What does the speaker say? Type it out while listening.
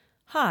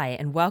Hi,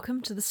 and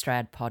welcome to the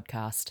Strad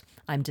podcast.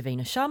 I'm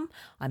Davina Shum,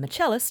 I'm a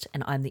cellist,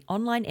 and I'm the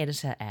online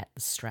editor at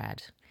the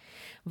Strad.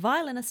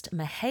 Violinist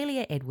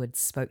Mahaliah Edwards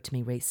spoke to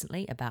me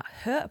recently about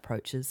her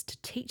approaches to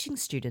teaching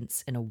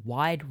students in a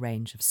wide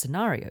range of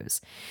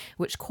scenarios,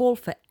 which call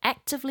for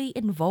actively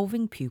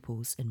involving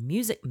pupils in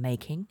music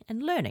making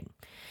and learning,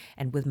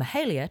 and with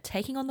Mahaliah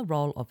taking on the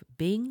role of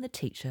being the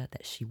teacher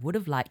that she would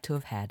have liked to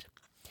have had.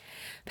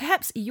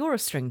 Perhaps you're a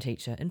string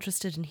teacher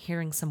interested in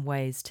hearing some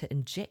ways to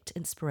inject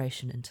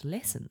inspiration into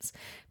lessons,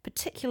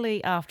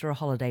 particularly after a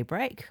holiday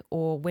break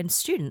or when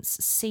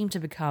students seem to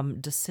become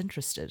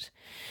disinterested.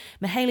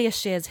 Mahaliah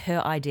shares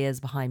her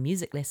ideas behind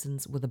music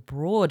lessons with a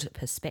broad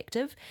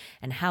perspective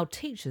and how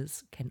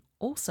teachers can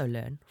also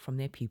learn from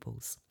their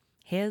pupils.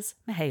 Here's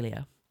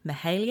Mahaliah.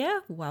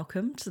 Mahaliah,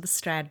 welcome to the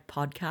Strad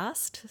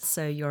podcast.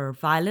 So you're a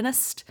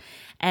violinist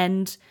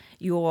and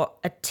you're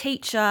a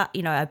teacher.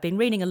 You know, I've been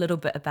reading a little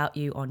bit about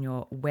you on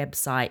your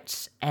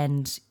website,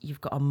 and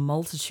you've got a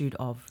multitude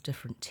of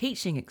different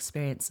teaching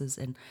experiences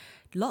in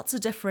lots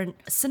of different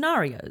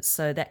scenarios.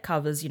 So that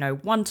covers,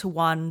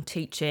 one-to-one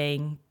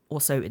teaching,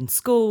 also in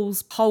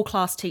schools, whole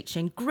class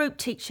teaching, group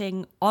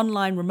teaching,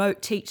 online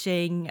remote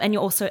teaching, and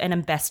you're also an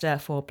ambassador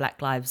for Black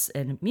Lives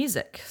in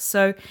Music.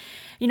 So,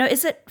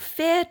 is it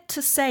fair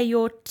to say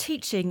your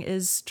teaching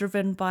is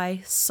driven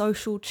by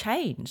social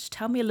change?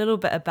 Tell me a little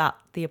bit about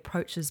the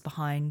approaches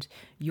behind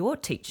your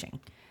teaching.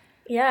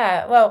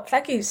 Yeah, well,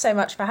 thank you so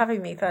much for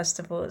having me, first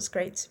of all. It's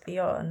great to be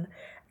on.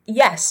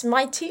 Yes,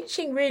 my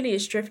teaching really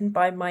is driven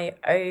by my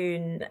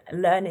own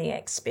learning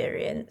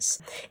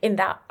experience, in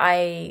that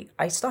I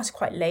started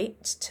quite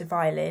late to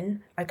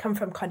violin. I come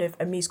from kind of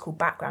a musical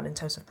background in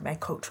terms of my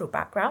cultural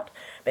background,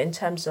 but in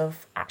terms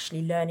of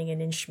actually learning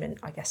an instrument,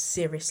 I guess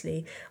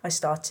seriously, I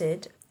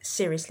started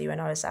seriously when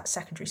I was at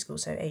secondary school,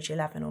 so age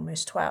 11,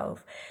 almost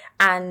 12.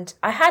 And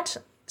I had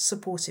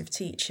supportive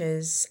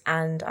teachers,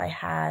 and I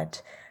had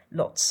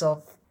lots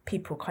of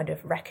people kind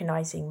of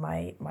recognizing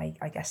my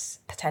I guess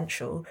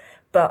potential,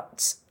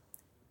 but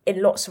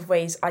in lots of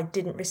ways I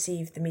didn't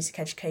receive the music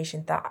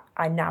education that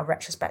I now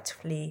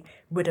retrospectively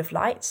would have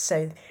liked.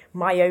 So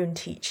my own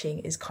teaching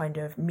is kind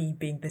of me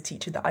being the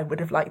teacher that I would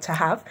have liked to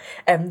have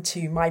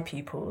to my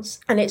pupils,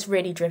 and it's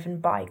really driven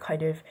by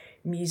kind of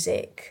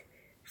music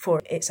for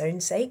its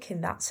own sake,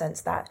 in that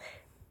sense that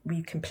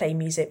we can play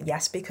music,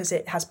 yes, because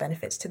it has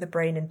benefits to the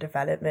brain and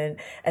development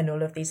and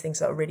all of these things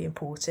that are really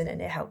important,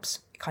 and it helps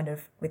kind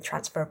of with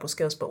transferable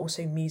skills, but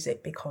also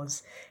music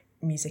because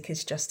music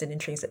is just an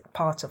intrinsic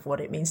part of what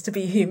it means to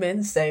be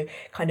human. So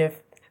kind of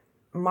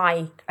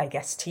my, I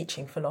guess,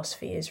 teaching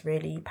philosophy is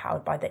really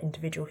powered by the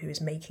individual who is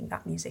making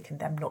that music, and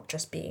them not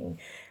just being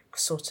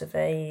sort of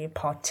a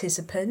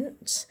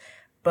participant,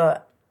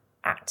 but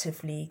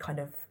actively kind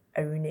of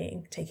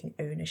taking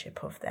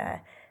ownership of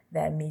their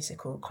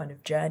musical kind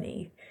of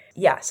journey.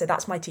 Yeah, so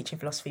that's my teaching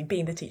philosophy,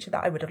 being the teacher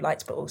that I would have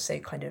liked, but also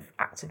kind of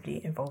actively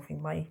involving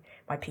my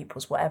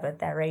pupils, whatever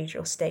their age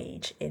or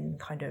stage, in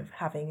kind of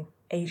having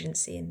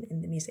agency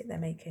in the music they're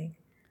making.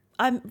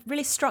 I'm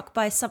really struck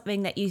by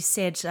something that you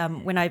said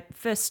when I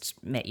first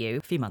met you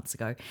a few months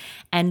ago,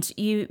 and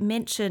you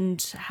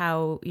mentioned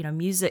how,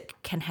 music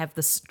can have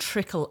this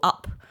trickle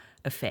up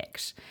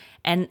effect.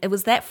 And it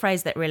was that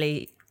phrase that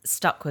really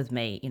stuck with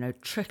me,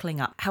 trickling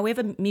up.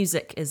 However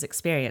music is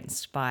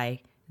experienced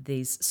by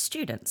these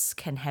students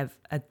can have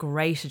a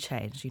greater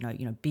change,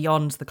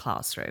 beyond the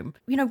classroom.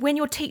 When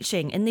you're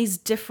teaching in these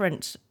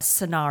different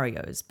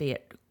scenarios, be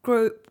it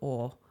group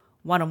or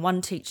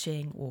one-on-one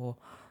teaching or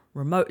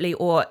remotely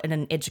or in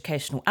an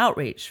educational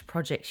outreach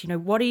project,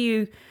 what are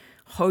you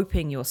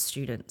hoping your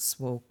students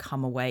will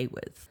come away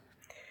with?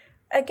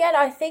 Again,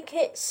 I think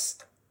it's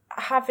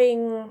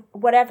having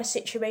whatever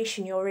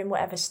situation you're in,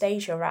 whatever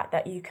stage you're at,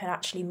 that you can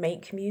actually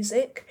make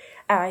music.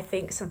 And I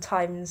think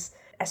sometimes,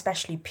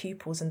 especially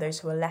pupils and those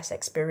who are less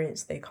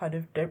experienced, they kind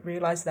of don't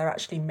realise they're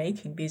actually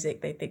making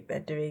music. They think they're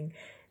doing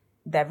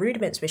their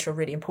rudiments, which are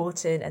really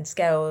important, and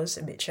scales,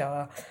 which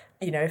are,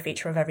 a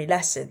feature of every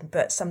lesson.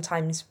 But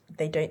sometimes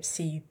they don't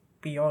see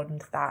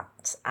beyond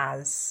that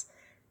as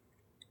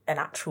an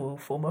actual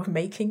form of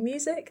making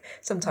music.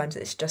 Sometimes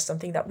it's just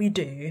something that we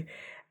do,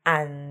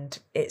 and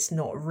it's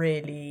not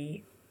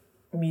really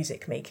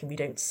music making. We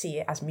don't see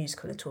it as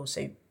musical at all.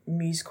 So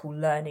musical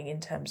learning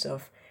in terms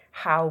of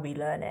how we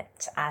learn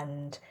it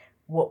and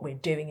what we're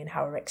doing and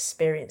how we're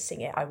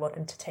experiencing it, I want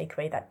them to take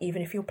away that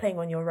even if you're playing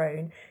on your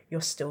own, you're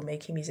still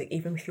making music.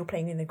 Even if you're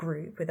playing in a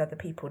group with other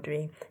people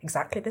doing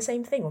exactly the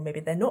same thing, or maybe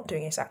they're not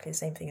doing exactly the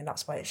same thing, and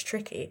that's why it's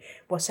tricky.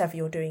 Whatever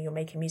you're doing, you're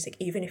making music.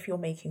 Even if you're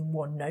making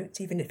one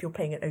note, even if you're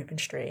playing an open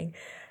string,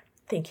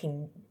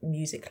 thinking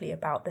musically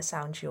about the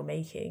sounds you're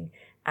making,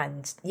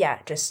 and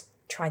just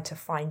trying to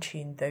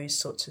fine-tune those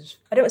sorts of,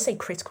 I don't want to say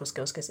critical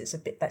skills, because it's a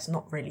bit, that's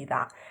not really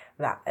that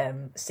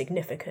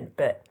significant,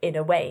 but in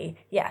a way,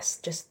 yes,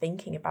 just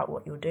thinking about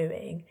what you're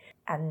doing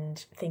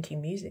and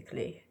thinking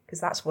musically, because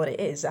that's what it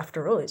is,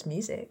 after all, it's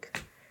music.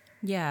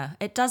 Yeah,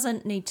 it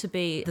doesn't need to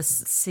be this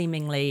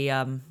seemingly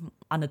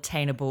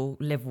unattainable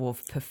level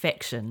of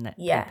perfection that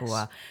people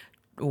are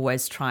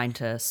always trying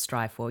to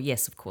strive for.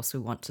 Yes, of course, we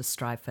want to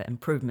strive for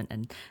improvement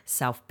and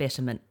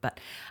self-betterment. But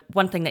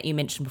one thing that you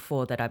mentioned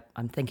before that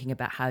I'm thinking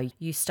about, how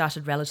you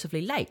started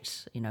relatively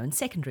late, in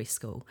secondary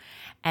school.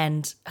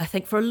 And I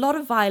think for a lot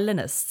of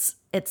violinists,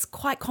 it's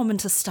quite common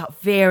to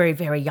start very,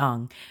 very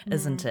young,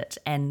 isn't it?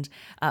 And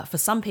for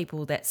some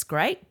people, that's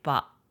great,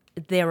 but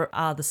there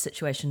are the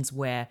situations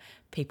where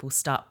people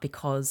start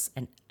because,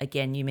 and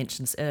again, you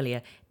mentioned this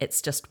earlier,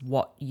 it's just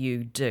what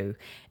you do.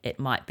 It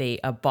might be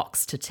a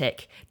box to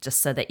tick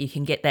just so that you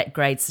can get that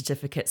grade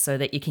certificate, so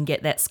that you can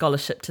get that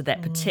scholarship to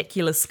that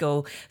particular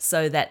school,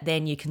 so that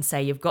then you can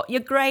say you've got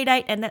your grade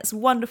 8 and that's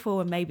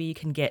wonderful, and maybe you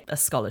can get a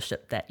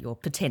scholarship that you're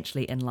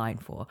potentially in line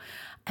for.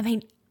 I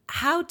mean,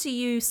 how do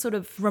you sort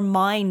of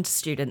remind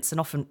students and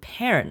often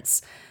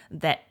parents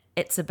that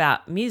it's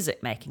about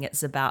music making,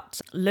 it's about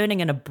learning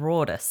in a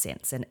broader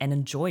sense and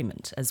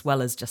enjoyment as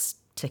well as just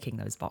ticking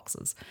those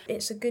boxes?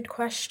 It's a good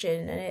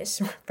question, and it's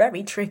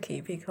very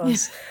tricky,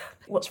 because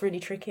what's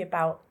really tricky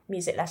about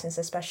music lessons,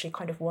 especially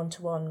kind of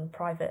one-to-one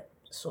private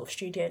sort of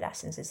studio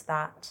lessons, is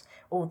that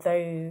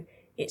although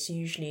it's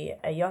usually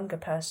a younger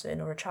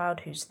person or a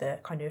child who's the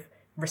kind of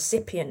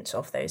recipient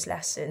of those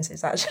lessons,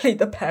 is actually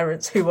the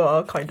parents who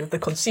are kind of the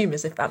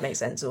consumers, if that makes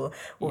sense, or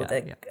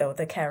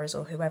the carers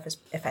or whoever's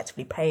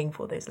effectively paying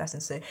for those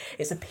lessons. So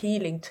it's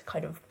appealing to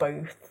kind of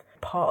both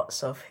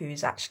parts of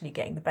who's actually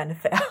getting the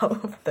benefit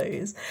out of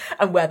those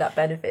and where that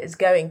benefit is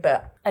going.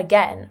 But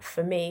again,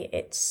 for me,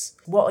 it's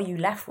what are you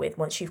left with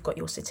once you've got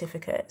your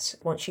certificate,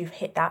 once you've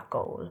hit that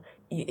goal.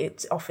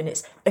 It's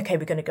okay,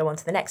 we're going to go on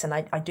to the next. And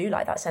I do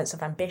like that sense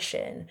of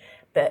ambition,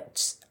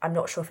 but I'm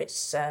not sure if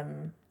it's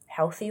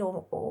healthy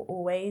or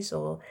always,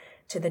 or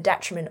to the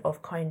detriment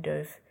of kind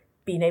of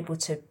being able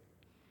to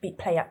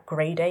play at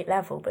grade 8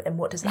 level. But then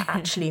what does that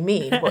actually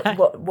mean?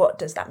 What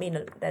does that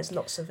mean? There's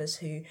lots of us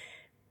who,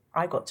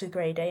 I got to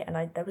grade 8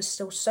 and there was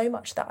still so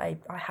much that I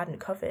hadn't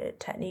covered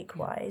technique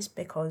wise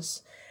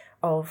because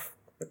of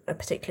a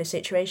particular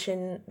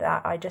situation,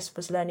 that I just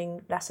was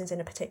learning lessons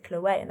in a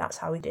particular way, and that's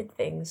how we did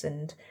things.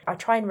 And I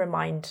try and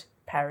remind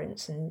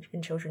parents and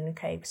children,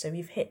 okay, so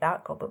you've hit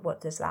that goal, but what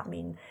does that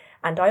mean?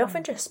 And I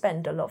often just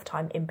spend a lot of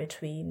time in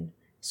between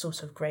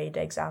sort of grade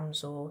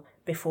exams, or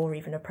before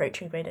even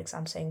approaching grade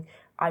exams, saying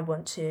I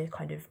want to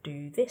kind of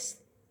do this,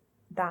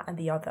 that and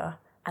the other,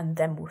 and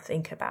then we'll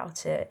think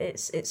about it.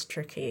 It's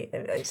tricky.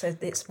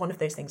 It's one of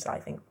those things that I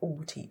think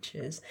all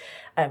teachers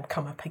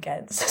come up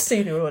against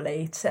sooner or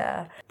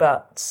later.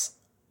 But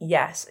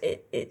yes,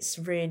 it's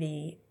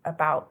really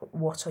about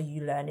what are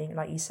you learning,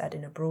 like you said,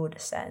 in a broader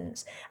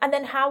sense. And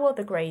then how are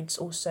the grades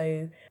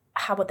also,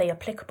 how are they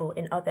applicable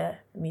in other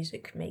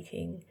music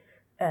making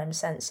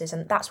senses?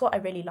 And that's what I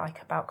really like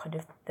about kind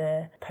of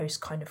the post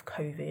kind of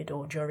COVID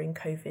or during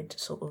COVID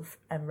sort of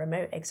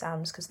remote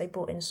exams, because they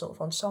brought in sort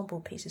of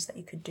ensemble pieces that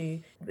you could do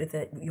with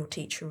your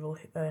teacher or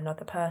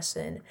another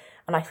person.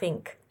 And I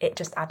think it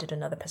just added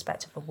another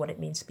perspective of what it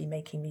means to be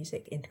making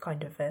music in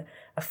kind of a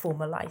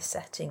formalised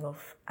setting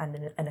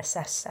and an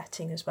assessed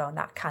setting as well. And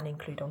that can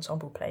include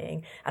ensemble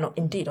playing. And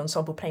indeed,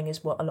 ensemble playing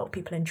is what a lot of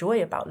people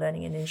enjoy about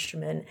learning an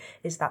instrument,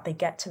 is that they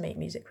get to make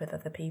music with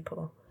other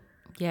people.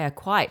 Yeah,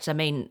 quite. I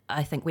mean,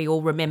 I think we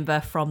all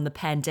remember from the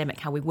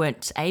pandemic how we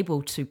weren't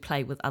able to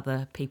play with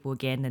other people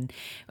again, and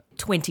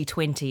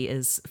 2020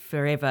 is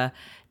forever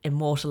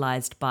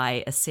immortalized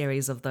by a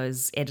series of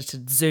those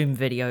edited Zoom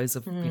videos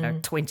of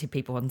 20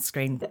 people on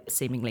screen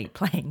seemingly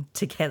playing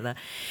together.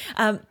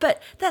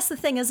 But that's the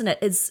thing, isn't it?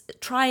 Is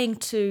trying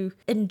to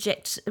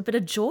inject a bit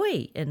of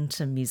joy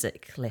into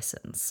music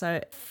lessons.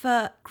 So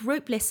for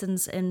group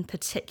lessons in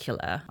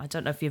particular, I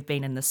don't know if you've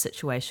been in this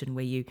situation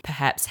where you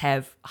perhaps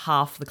have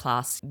half the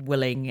class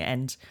willing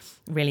and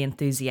really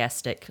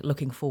enthusiastic,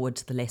 looking forward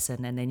to the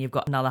lesson, and then you've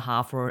got another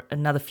half or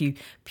another few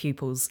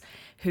pupils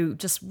who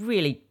just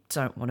really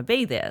don't want to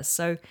be there.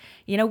 So,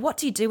 what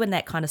do you do in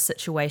that kind of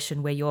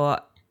situation where you're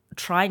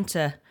trying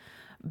to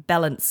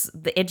balance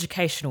the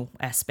educational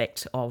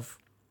aspect of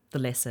the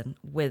lesson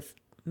with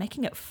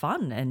making it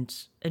fun and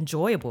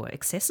enjoyable,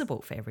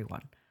 accessible for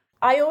everyone?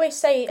 I always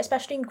say,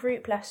 especially in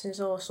group lessons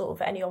or sort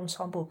of any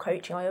ensemble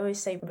coaching, I always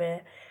say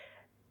we're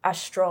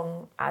as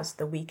strong as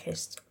the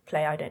weakest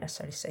player. I don't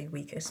necessarily say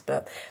weakest,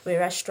 but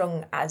we're as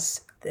strong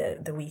as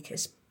the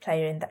weakest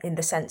player in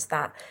the sense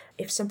that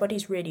if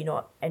somebody's really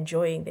not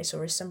enjoying this,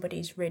 or if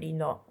somebody's really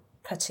not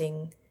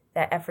putting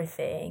their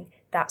everything,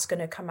 that's going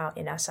to come out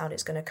in our sound.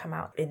 It's going to come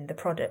out in the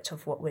product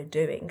of what we're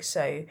doing.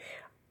 So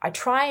I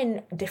try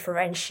and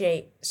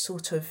differentiate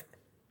sort of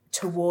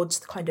towards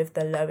kind of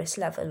the lowest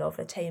level of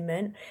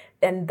attainment.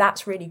 And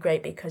that's really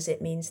great, because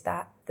it means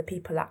that the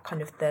people at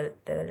kind of the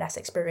less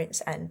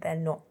experienced end, they're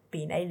not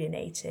being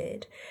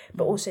alienated.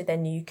 But also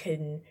then you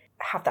can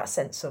have that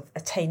sense of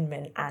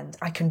attainment, and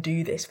I can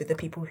do this with the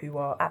people who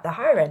are at the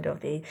higher end of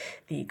the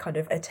kind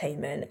of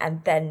attainment,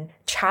 and then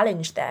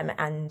challenge them.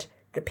 And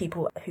the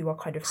people who are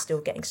kind of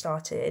still getting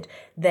started,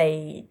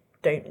 they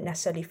don't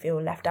necessarily feel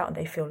left out, and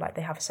they feel like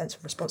they have a sense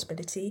of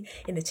responsibility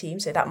in the team.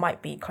 So that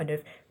might be kind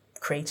of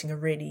creating a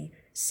really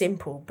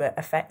simple but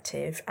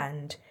effective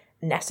and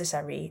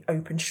necessary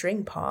open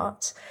string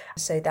part,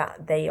 so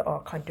that they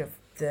are kind of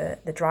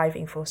the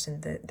driving force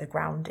and the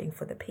grounding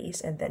for the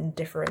piece, and then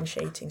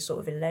differentiating sort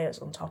of in layers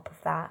on top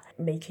of that,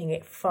 making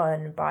it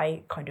fun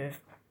by kind of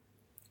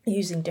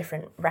using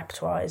different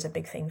repertoire is a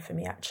big thing for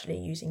me, actually,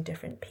 using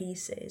different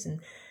pieces, and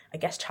I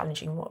guess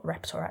challenging what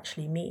repertoire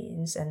actually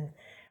means. And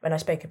when I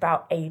spoke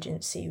about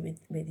agency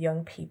with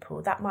young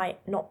people, that might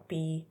not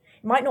be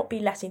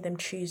letting them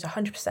choose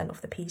 100%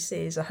 of the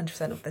pieces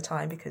 100% of the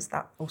time, because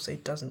that also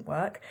doesn't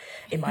work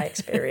in my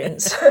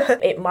experience.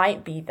 It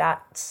might be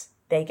that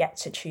they get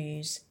to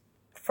choose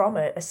from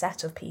a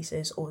set of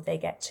pieces, or they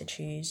get to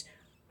choose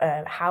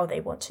how they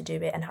want to do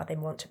it and how they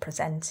want to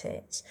present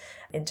it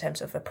in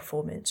terms of a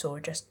performance, or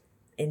just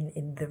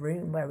in the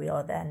room where we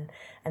are then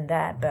and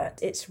there. But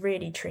it's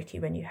really tricky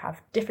when you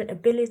have different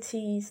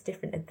abilities,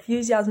 different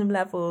enthusiasm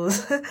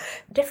levels,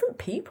 different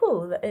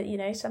people.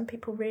 Some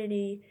people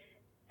really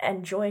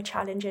enjoy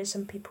challenges.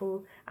 Some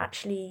people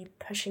actually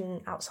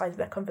pushing outside of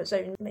their comfort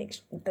zone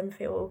makes them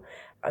feel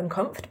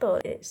uncomfortable.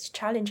 It's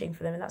challenging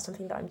for them, and that's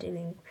something that I'm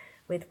dealing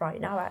with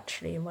right now,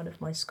 actually, in one of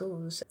my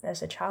schools.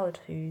 There's a child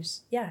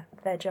who's,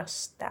 their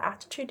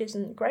attitude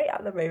isn't great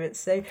at the moment.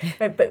 So,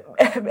 but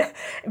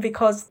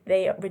because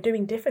we're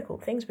doing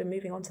difficult things, we're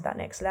moving on to that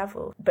next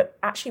level. But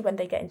actually, when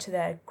they get into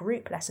their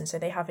group lesson, so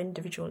they have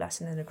individual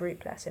lesson and a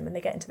group lesson, when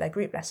they get into their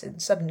group lesson,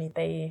 suddenly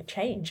they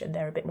change and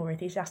they're a bit more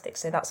enthusiastic.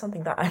 So that's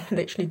something that I'm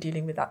literally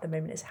dealing with at the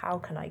moment, is how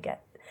can I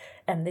get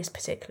this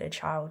particular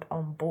child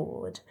on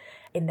board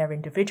in their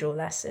individual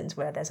lessons,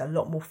 where there's a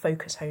lot more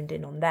focus honed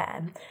in on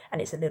them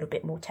and it's a little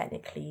bit more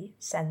technically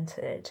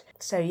centered.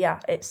 So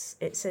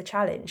it's a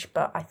challenge,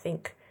 but I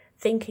think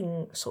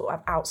thinking sort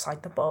of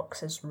outside the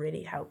box has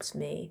really helped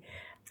me.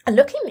 And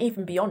looking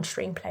even beyond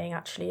string playing,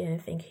 actually,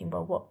 and thinking,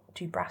 well, what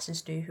do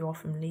brasses do who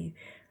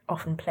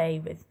often play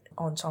with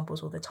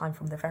ensembles all the time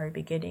from the very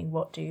beginning?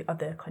 What do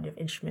other kind of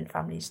instrument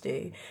families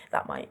do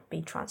that might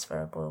be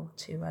transferable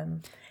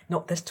to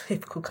not this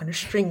typical kind of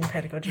string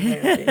pedagogy way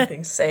of doing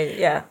things? So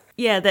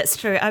yeah, that's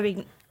true. I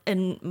mean,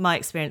 in my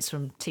experience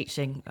from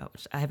teaching,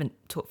 which I haven't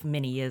taught for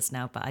many years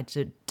now, but I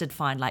did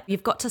find, like,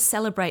 you've got to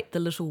celebrate the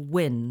little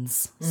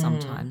wins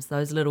sometimes,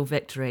 those little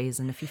victories.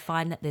 And if you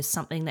find that there's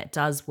something that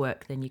does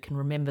work, then you can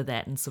remember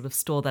that and sort of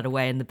store that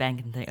away in the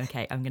bank and think,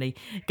 okay, I'm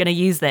gonna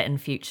use that in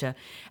future.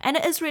 And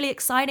it is really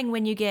exciting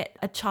when you get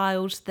a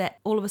child that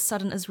all of a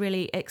sudden is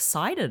really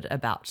excited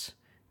about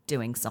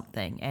doing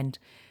something. And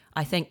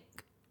I think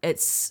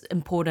it's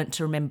important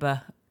to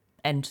remember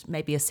and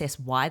maybe assess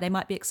why they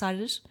might be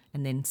excited,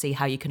 and then see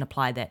how you can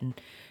apply that in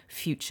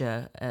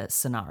future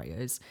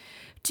scenarios.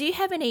 Do you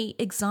have any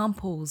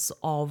examples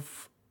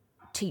of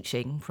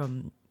teaching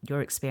from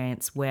your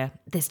experience where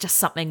there's just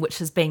something which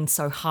has been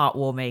so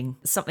heartwarming,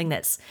 something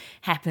that's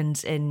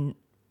happened in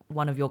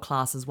one of your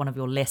classes, one of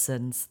your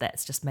lessons,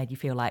 that's just made you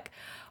feel like,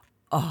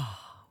 oh,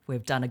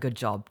 we've done a good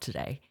job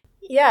today?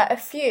 Yeah, a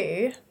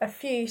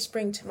few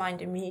spring to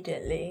mind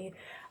immediately.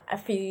 A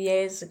few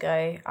years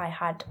ago, I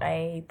had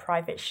a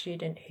private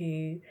student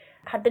who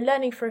had been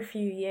learning for a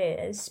few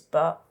years,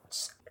 but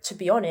to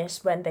be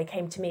honest, when they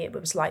came to me, it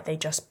was like they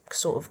just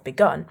sort of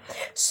begun.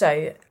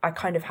 So I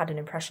kind of had an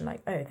impression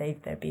like, oh,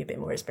 they'd be a bit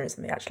more experienced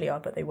than they actually are,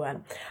 but they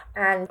weren't.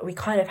 And we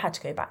kind of had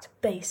to go back to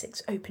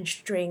basics, open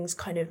strings,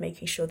 kind of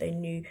making sure they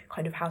knew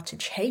kind of how to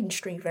change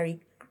string very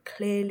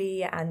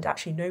clearly and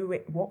actually know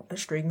what the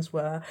strings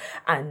were,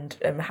 and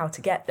how to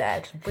get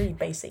there, really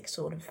basic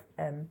sort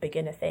of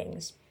beginner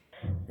things.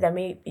 Then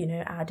we,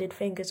 added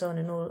fingers on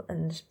and all,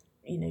 and,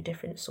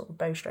 different sort of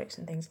bow strokes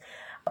and things.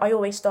 I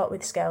always start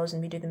with scales,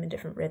 and we do them in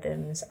different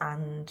rhythms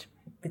and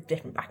with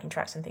different backing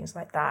tracks and things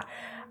like that.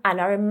 And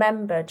I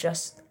remember it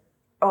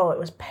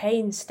was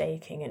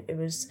painstaking, and it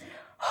was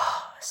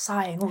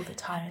sighing all the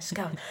time,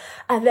 scales.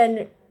 And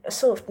then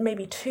sort of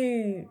maybe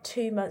 2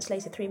 months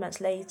later, 3 months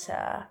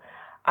later,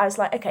 I was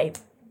like, okay,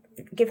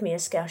 give me a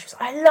scale. She was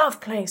like, I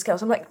love playing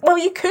scales. I'm like, well,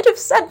 you could have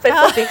said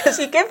before, because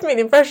you gave me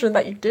the impression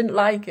that you didn't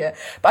like it.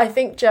 But I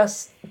think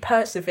just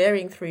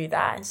persevering through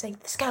that and saying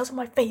the scales are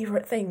my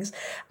favourite things,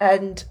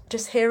 and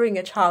just hearing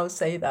a child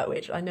say that,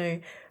 which I know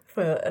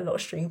for a lot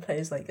of string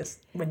players, like, it's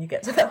when you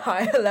get to the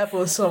higher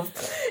levels of,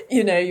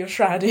 your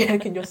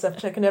Stradic and your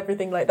Sepchek and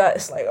everything like that,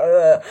 it's like,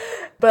 ugh.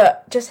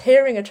 But just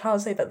hearing a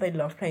child say that they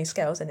love playing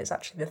scales and it's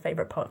actually the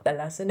favourite part of their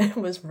lesson, it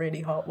was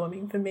really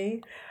heartwarming for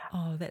me.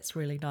 Oh, that's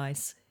really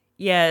nice.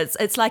 Yeah,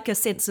 it's like a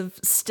sense of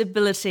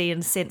stability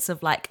and a sense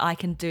of like, I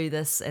can do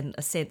this, and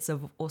a sense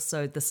of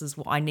also this is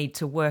what I need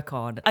to work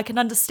on. I can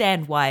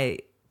understand why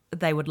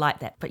they would like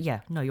that. But yeah,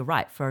 no, you're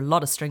right. For a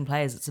lot of string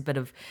players, it's a bit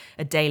of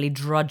a daily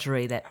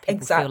drudgery that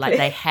people feel like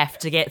they have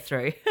to get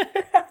through.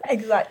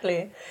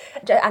 Exactly.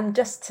 And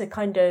just to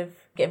kind of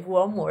give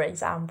one more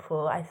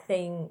example, I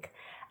think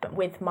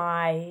with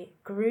my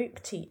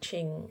group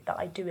teaching that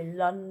I do in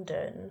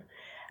London,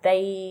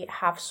 they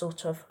have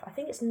sort of, I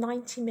think it's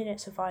 90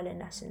 minutes of violin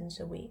lessons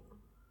a week.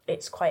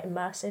 It's quite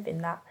immersive in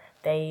that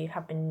They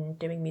have been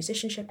doing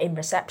musicianship in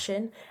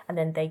reception, and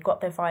then they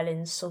got their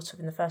violins sort of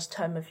in the first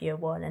term of year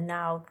one. And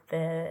now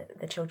the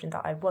children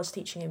that I was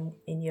teaching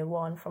in year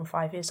one from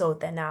 5 years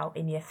old, they're now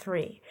in year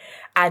three.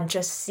 And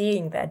just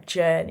seeing their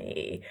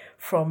journey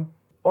from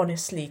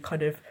honestly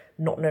kind of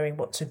not knowing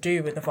what to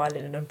do with the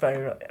violin and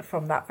oboe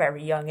from that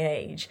very young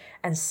age,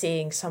 and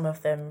seeing some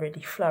of them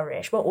really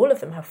flourish. Well, all of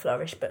them have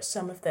flourished, but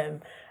some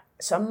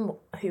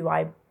who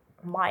I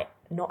might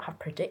not have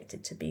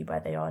predicted to be where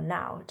they are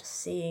now, just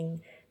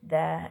seeing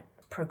their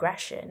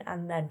progression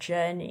and their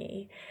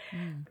journey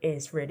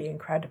is really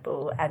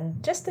incredible.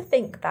 And just to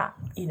think that,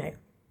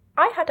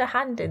 I had a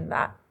hand in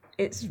that,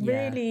 it's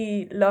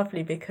really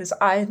lovely, because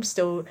I'm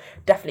still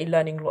definitely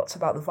learning lots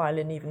about the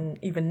violin.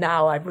 Even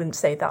now, I wouldn't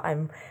say that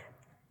I'm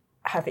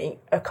having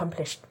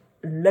accomplished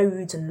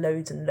loads and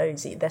loads and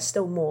loads. There's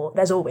still more,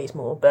 there's always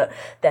more, but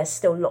there's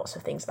still lots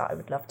of things that I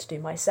would love to do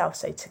myself.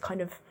 So to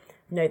kind of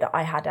know that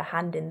I had a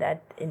hand in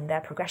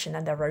their progression,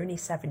 and they're only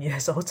 7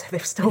 years old, so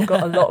they've still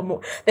got a lot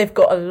more. They've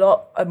got a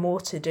lot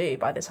more to do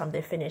by the time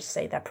they finish,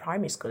 say, their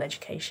primary school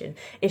education.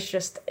 It's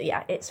just,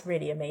 it's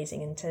really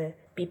amazing, and to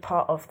be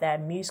part of their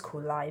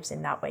musical lives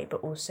in that way, but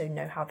also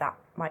know how that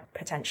might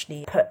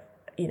potentially put,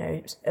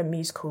 a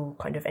musical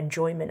kind of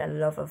enjoyment and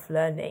love of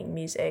learning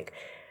music,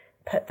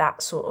 put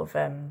that sort of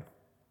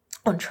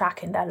on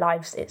track in their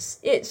lives.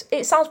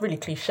 It sounds really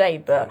cliche,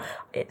 but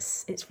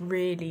it's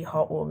really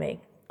heartwarming.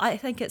 I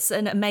think it's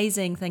an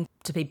amazing thing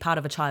to be part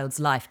of a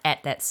child's life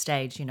at that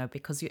stage,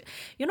 because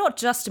you're not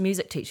just a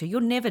music teacher. You're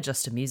never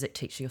just a music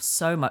teacher. You're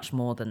so much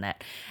more than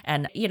that.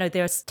 And,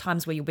 there's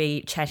times where you'll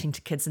be chatting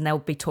to kids and they'll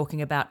be talking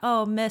about,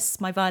 oh,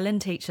 miss, my violin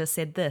teacher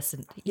said this.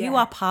 And you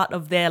are part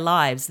of their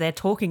lives. They're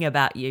talking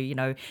about you,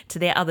 to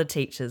their other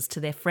teachers, to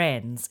their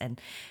friends. And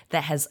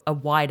that has a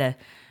wider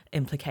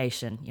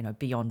implication,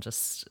 beyond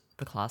just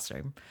the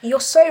classroom. You're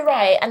so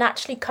right. And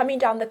actually coming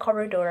down the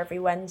corridor every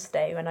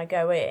Wednesday when I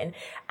go in,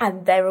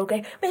 and they're all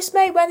going, Miss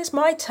May, when is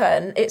my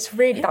turn? It's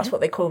really, that's what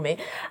they call me.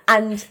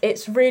 And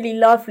it's really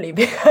lovely,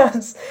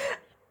 because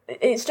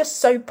it's just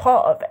so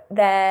part of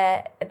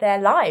their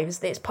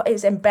lives.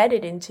 It's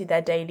embedded into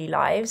their daily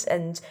lives.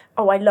 And,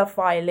 I love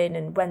violin,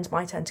 and when's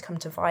my turn to come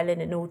to violin,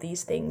 and all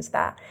these things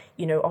that,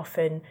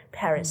 often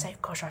parents say,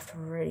 gosh, I have to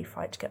really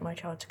fight to get my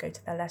child to go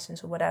to their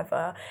lessons or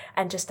whatever.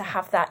 And just to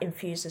have that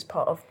infused as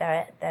part of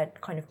their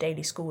kind of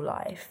daily school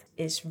life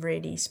is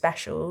really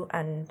special.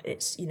 And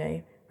it's,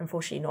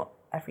 unfortunately not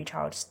every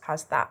child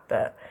has that,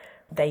 but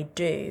they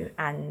do.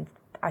 And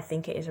I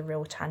think it is a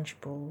real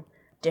tangible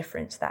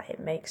difference that it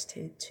makes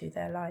to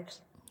their lives.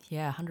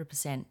 Yeah,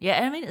 100%.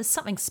 Yeah, and it's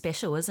something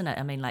special, isn't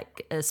it?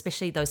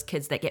 Especially those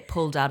kids that get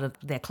pulled out of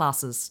their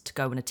classes to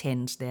go and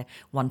attend their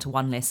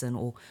one-to-one lesson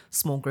or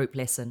small group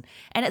lesson.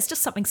 And it's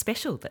just something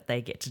special that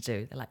they get to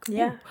do. They're like,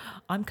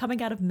 I'm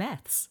coming out of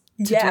maths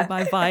to do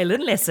my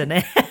violin lesson.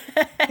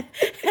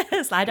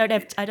 It's like,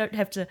 I don't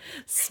have to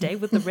stay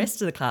with the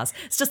rest of the class.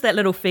 It's just that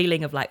little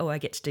feeling of like, I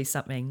get to do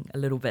something a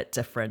little bit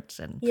different.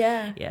 And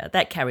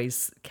that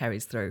carries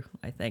through,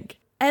 I think.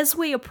 As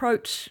we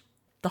approach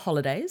the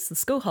holidays, the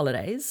school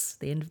holidays,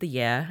 the end of the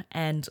year,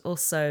 and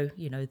also,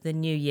 the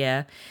new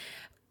year,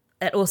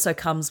 it also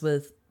comes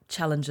with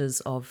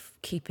challenges of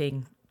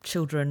keeping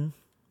children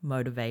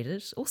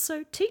motivated,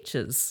 also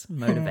teachers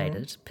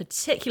motivated,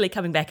 particularly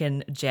coming back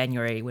in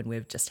January when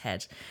we've just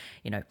had,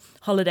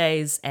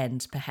 holidays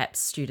and perhaps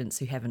students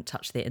who haven't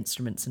touched their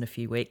instruments in a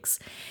few weeks.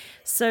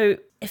 So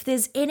if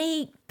there's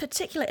any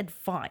particular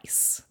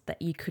advice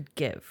that you could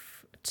give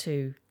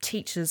to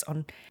teachers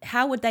on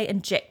how would they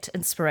inject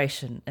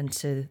inspiration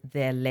into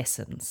their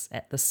lessons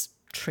at this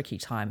tricky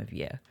time of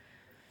year?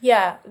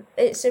 Yeah,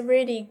 it's a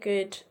really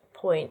good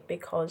point,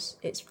 because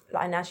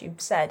and as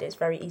you've said, it's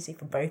very easy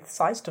for both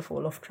sides to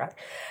fall off track.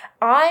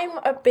 I'm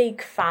a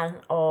big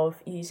fan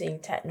of using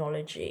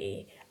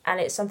technology, and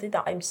it's something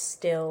that I'm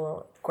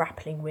still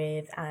grappling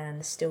with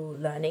and still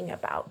learning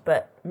about,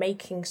 but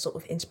making sort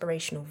of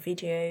inspirational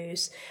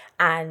videos,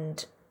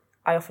 and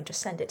I often just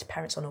send it to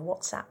parents on a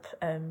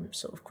WhatsApp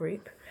sort of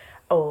group,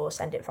 or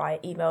send it via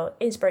email,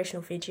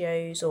 inspirational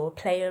videos or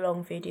play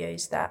along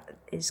videos that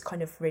is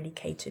kind of really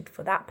catered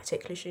for that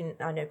particular student.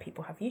 I know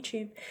people have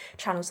YouTube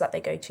channels that they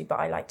go to, but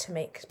I like to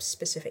make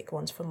specific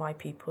ones for my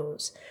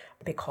pupils,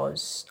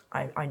 because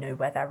I know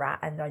where they're at,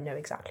 and I know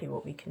exactly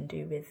what we can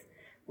do with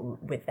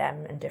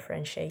them and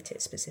differentiate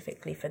it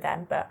specifically for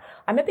them. But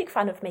I'm a big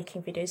fan of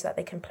making videos that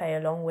they can play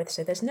along with,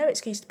 so there's no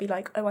excuse to be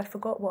like, I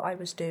forgot what I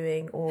was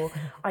doing, or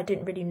I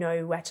didn't really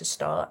know where to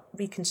start.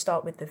 We can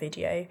start with the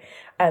video.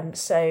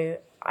 So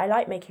I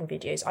like making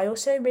videos. I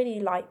also really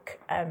like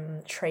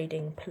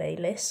trading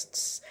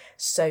playlists,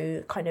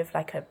 so kind of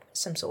like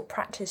some sort of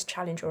practice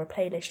challenge or a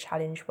playlist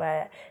challenge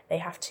where they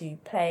have to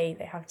play,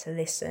 they have to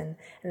listen,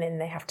 and then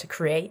they have to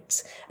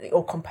create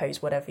or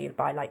compose, whatever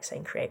but I like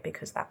saying create,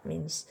 because that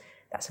means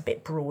that's a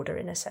bit broader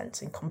in a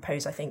sense. And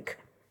compose, I think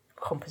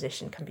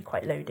composition can be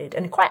quite loaded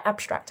and quite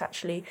abstract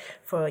actually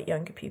for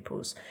younger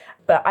pupils.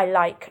 But I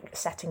like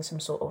setting some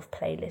sort of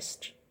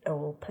playlist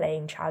or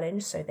playing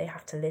challenge, so they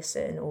have to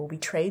listen, or we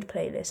trade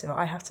playlists and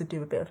I have to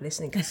do a bit of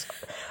listening because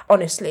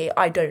honestly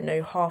I don't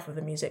know half of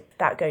the music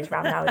that goes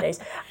around nowadays,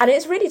 and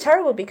it's really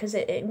terrible because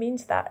it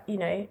means that, you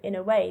know, in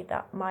a way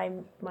that my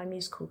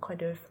musical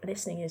kind of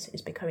listening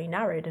is becoming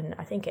narrowed, and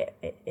I think it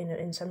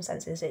in some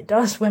senses it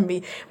does when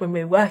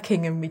we're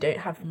working and we don't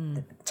have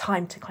the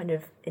time to kind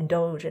of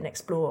indulge and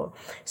explore.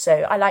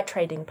 So I like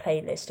trading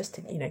playlists just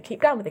to, you know,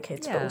 keep down with the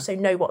kids, but also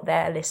know what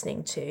they're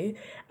listening to,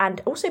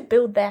 and also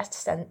build their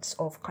sense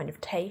of kind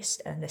of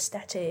taste and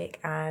aesthetic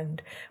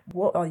and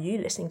what are you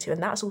listening to,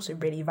 and that's also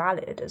really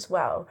valid as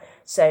well.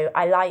 So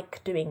I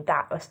like doing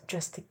that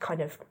just to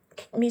kind of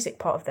keep music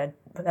part of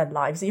their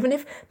lives, even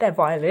if their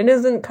violin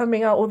isn't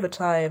coming out all the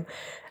time,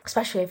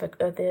 especially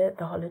over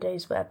the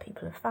holidays where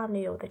people have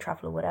family or they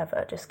travel or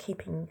whatever, just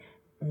keeping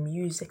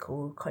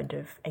musical kind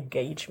of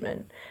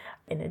engagement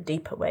in a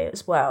deeper way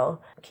as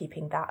well,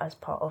 keeping that as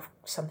part of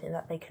something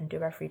that they can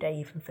do every day,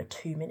 even for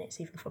 2 minutes,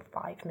 even for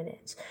 5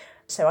 minutes.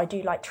 So I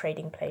do like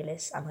trading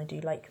playlists, and I do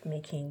like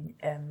making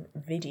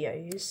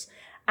videos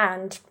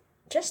and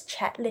just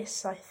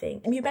checklists, I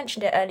think. And you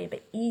mentioned it earlier,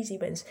 but easy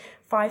wins,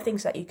 5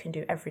 things that you can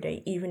do every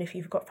day, even if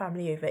you've got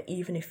family over,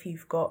 even if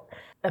you've got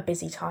a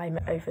busy time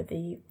over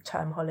the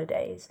term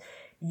holidays.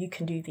 You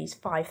can do these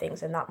 5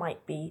 things, and that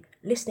might be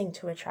listening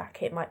to a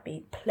track, it might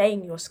be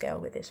playing your scale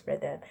with this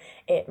rhythm,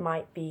 it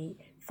might be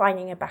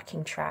finding a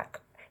backing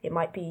track, it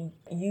might be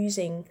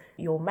using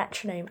your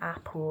metronome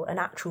app or an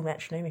actual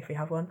metronome if you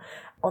have one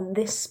on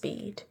this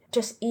speed.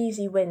 Just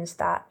easy wins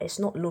that it's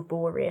not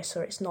laborious,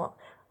 or it's not,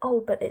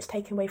 oh, but it's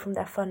taken away from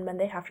their fun when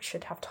they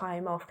should have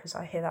time off, because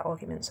I hear that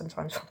argument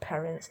sometimes from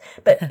parents.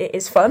 But it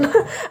is fun.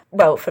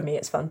 Well, for me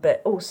it's fun,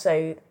 but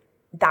also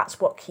that's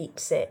what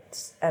keeps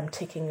it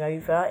ticking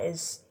over,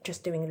 is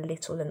just doing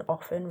little and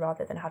often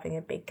rather than having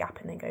a big gap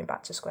and then going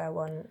back to square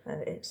one.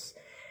 It's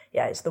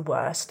the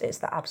worst. It's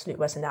the absolute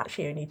worst, and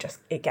actually only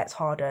it gets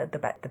harder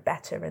the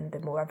better, and the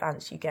more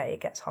advanced you get,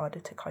 it gets harder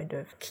to kind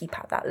of keep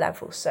at that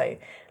level. So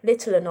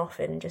little and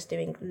often, just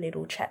doing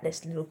little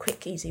checklists, little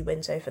quick easy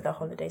wins over the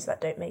holidays that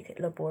don't make it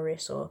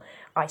laborious or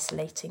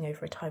isolating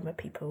over a time where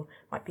people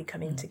might be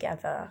coming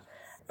together.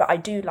 But I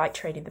do like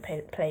trading the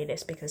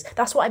playlist, because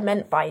that's what I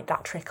meant by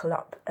that trickle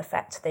up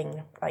effect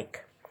thing.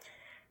 Like,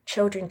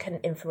 children can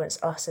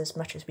influence us as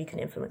much as we can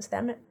influence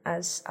them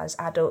as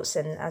adults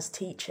and as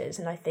teachers.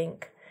 And I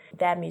think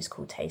their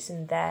musical taste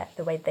and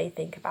the way they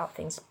think about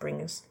things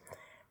brings,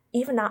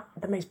 even at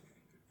the most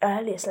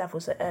earliest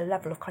levels, a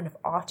level of kind of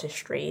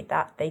artistry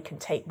that they can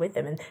take with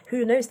them. And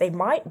who knows, they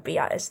might be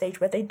at a stage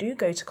where they do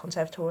go to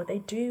conservatoire, they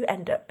do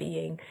end up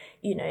being,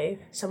 you know,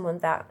 someone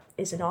that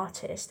is an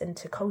artist, and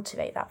to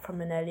cultivate that from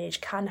an early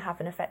age can have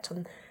an effect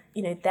on,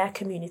 you know, their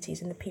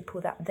communities and the people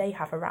that they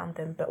have around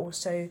them. But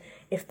also,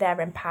 if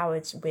they're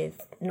empowered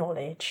with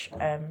knowledge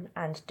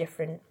and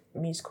different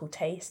musical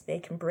taste, they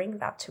can bring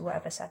that to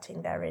whatever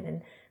setting they're in,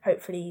 and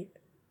hopefully,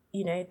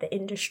 you know, the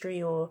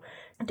industry or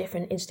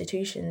different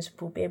institutions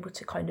will be able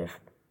to kind of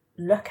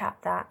look at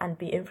that and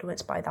be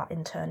influenced by that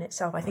in turn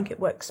itself. I think it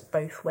works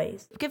both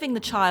ways. Giving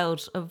the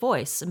child a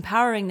voice,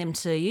 empowering them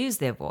to use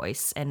their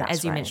voice, and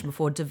as you mentioned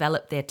before,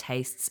 develop their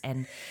tastes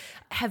and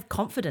have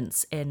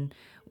confidence in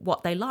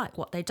what they like,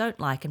 what they don't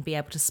like, and be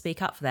able to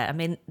speak up for that. I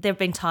mean, there have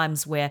been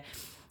times where,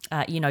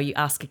 you know, you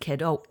ask a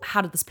kid, oh,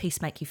 how did this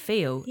piece make you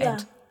feel? Yeah.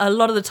 And a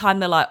lot of the time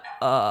they're like,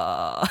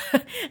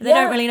 they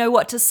don't really know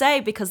what to say,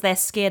 because they're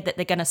scared that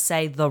they're going to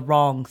say the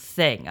wrong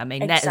thing. I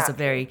mean, that is a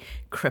very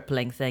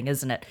crippling thing,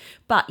 isn't it?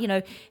 But, you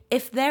know,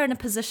 if they're in a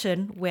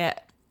position where,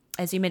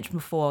 as you mentioned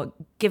before,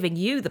 giving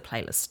you the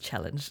playlist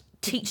challenge,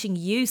 teaching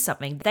you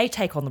something, they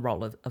take on the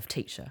role of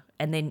teacher.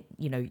 And then,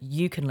 you know,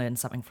 you can learn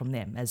something from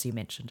them, as you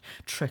mentioned,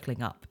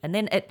 trickling up. And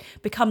then it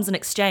becomes an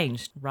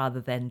exchange rather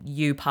than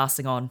you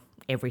passing on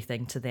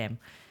everything to them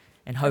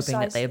and hoping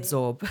that they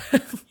absorb.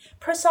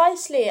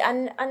 Precisely.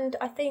 And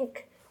I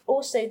think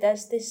also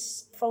there's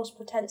this false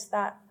pretense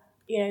that,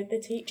 you know,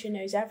 the teacher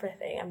knows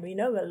everything, and we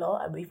know a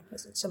lot, and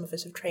some of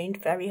us have trained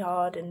very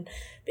hard and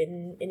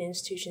been in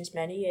institutions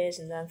many years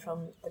and learned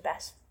from the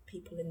best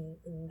people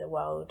in the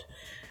world,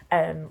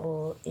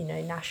 or, you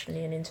know,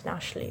 nationally and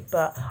internationally.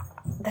 But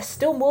there's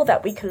still more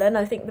that we can learn.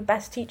 I think the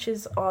best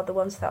teachers are the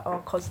ones that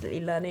are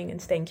constantly learning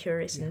and staying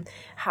curious and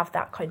have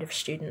that kind of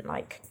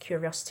student-like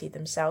curiosity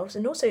themselves,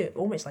 and also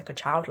almost like a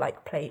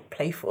childlike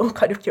playful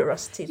kind of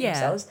curiosity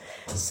themselves.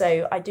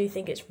 So I do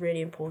think it's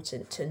really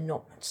important to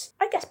not,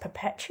 I guess,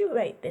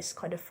 perpetuate this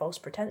kind of false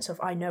pretense of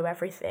I know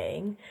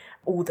everything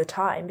all the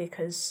time,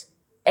 because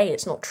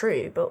it's not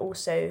true, but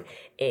also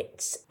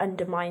it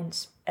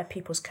undermines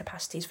people's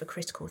capacities for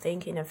critical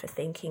thinking and for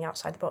thinking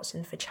outside the box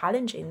and for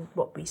challenging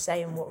what we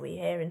say and what we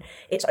hear. And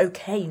it's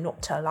okay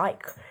not to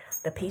like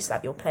the piece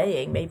that you're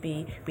playing.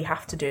 Maybe we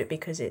have to do it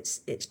because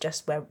it's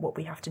just what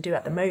we have to do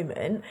at the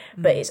moment,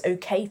 but it's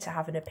okay to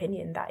have an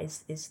opinion that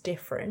is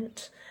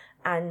different.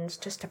 and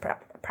just to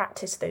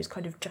practice those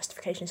kind of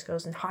justification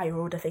skills and higher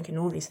order thinking,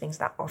 all these things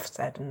that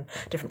Ofsted and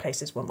different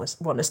places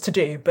want us to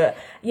do. But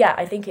yeah,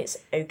 I think it's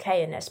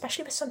okay, and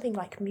especially with something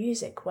like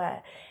music,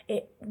 where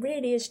it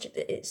really is,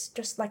 it's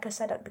just like I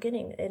said at the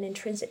beginning, an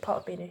intrinsic part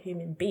of being a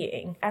human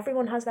being.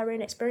 Everyone has their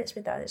own experience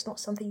with that. It's not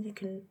something you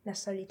can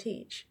necessarily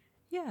teach.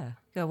 Yeah,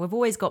 we've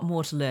always got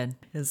more to learn.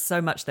 There's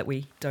so much that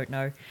we don't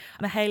know.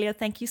 Mahaliah,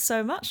 thank you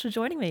so much for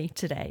joining me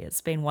today.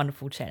 It's been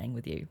wonderful chatting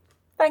with you.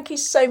 Thank you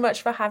so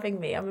much for having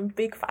me. I'm a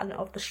big fan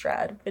of the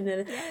Strad. I've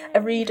been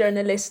a reader and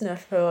a listener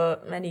for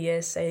many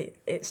years, so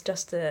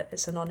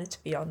it's an honour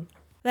to be on.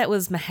 That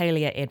was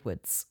Mahaliah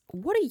Edwards.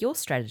 What are your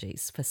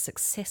strategies for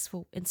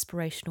successful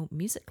inspirational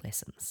music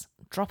lessons?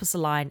 Drop us a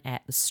line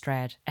at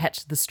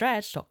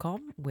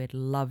thestrad@thestrad.com. We'd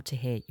love to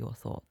hear your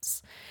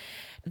thoughts.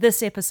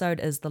 This episode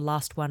is the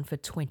last one for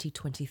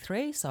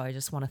 2023, so I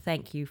just want to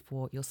thank you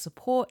for your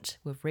support.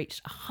 We've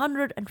reached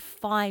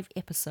 105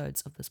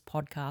 episodes of this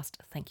podcast.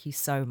 Thank you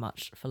so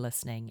much for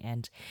listening,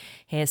 and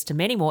here's to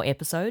many more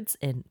episodes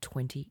in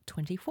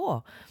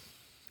 2024.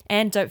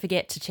 And don't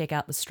forget to check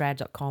out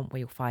thestrad.com, where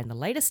you'll find the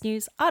latest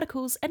news,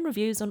 articles and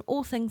reviews on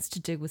all things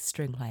to do with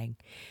string playing.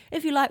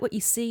 If you like what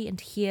you see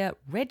and hear,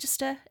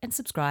 register and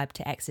subscribe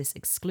to access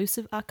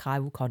exclusive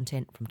archival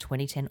content from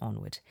 2010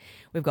 onward.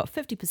 We've got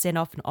 50%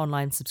 off an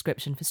online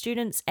subscription for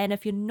students, and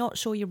if you're not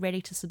sure you're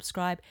ready to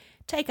subscribe,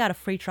 take out a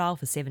free trial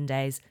for 7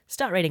 days.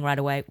 Start reading right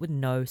away with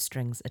no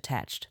strings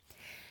attached.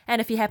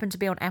 And if you happen to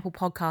be on Apple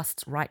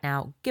Podcasts right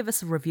now, give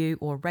us a review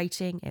or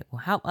rating. It will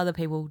help other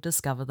people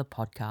discover the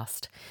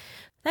podcast.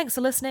 Thanks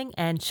for listening,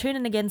 and tune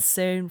in again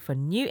soon for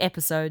new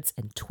episodes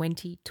in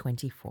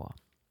 2024.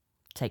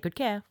 Take good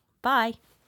care. Bye.